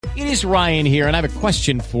It is Ryan here, and I have a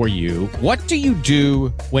question for you. What do you do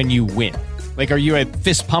when you win? Like, are you a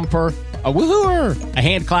fist pumper, a woohooer, a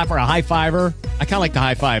hand clapper, a high fiver? I kind of like the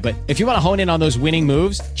high five, but if you want to hone in on those winning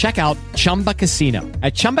moves, check out Chumba Casino.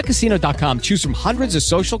 At ChumbaCasino.com, choose from hundreds of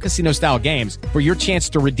social casino-style games for your chance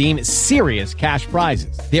to redeem serious cash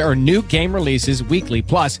prizes. There are new game releases weekly,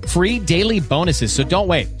 plus free daily bonuses, so don't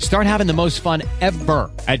wait. Start having the most fun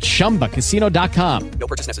ever at ChumbaCasino.com. No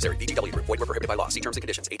purchase necessary. VGW Group. Void where prohibited by law. See terms and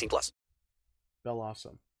conditions. 18+.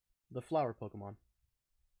 Bellossom, the flower Pokemon.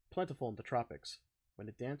 Plentiful in the tropics. When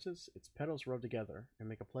it dances, its petals rub together and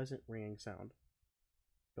make a pleasant ringing sound.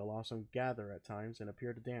 Bellossom gather at times and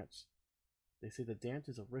appear to dance. They say the dance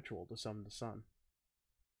is a ritual to summon the sun.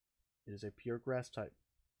 It is a pure grass type,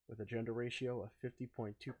 with a gender ratio of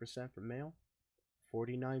 50.2% for male,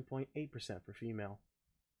 49.8% for female.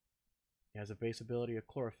 It has a base ability of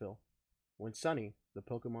Chlorophyll. When sunny, the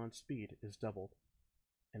Pokemon's speed is doubled,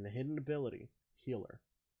 and the hidden ability, Healer.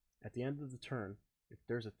 At the end of the turn, if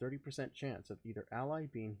there's a 30% chance of either ally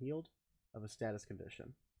being healed of a status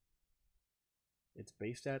condition. Its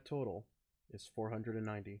base stat total is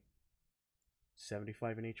 490,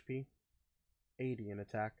 75 in HP, 80 in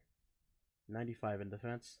attack, 95 in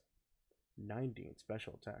defense, 90 in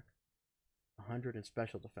special attack, 100 in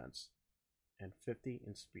special defense, and 50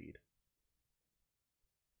 in speed.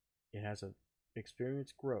 It has an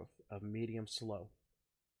experience growth of medium slow.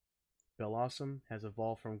 Bellossom has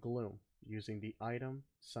evolved from Gloom using the item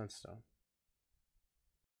Sunstone.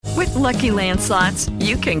 With Lucky Land Slots,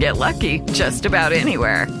 you can get lucky just about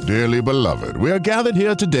anywhere. Dearly beloved, we are gathered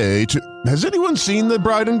here today to... Has anyone seen the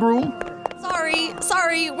bride and groom?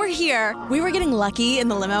 Sorry, we're here. We were getting lucky in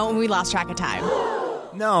the limo and we lost track of time.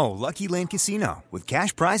 No, Lucky Land Casino, with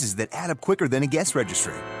cash prizes that add up quicker than a guest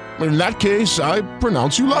registry. In that case, I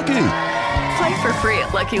pronounce you lucky. Play for free at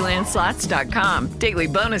LuckyLandSlots.com. Daily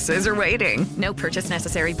bonuses are waiting. No purchase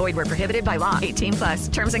necessary. Void where prohibited by law.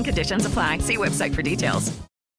 18+. Terms and conditions apply. See website for details.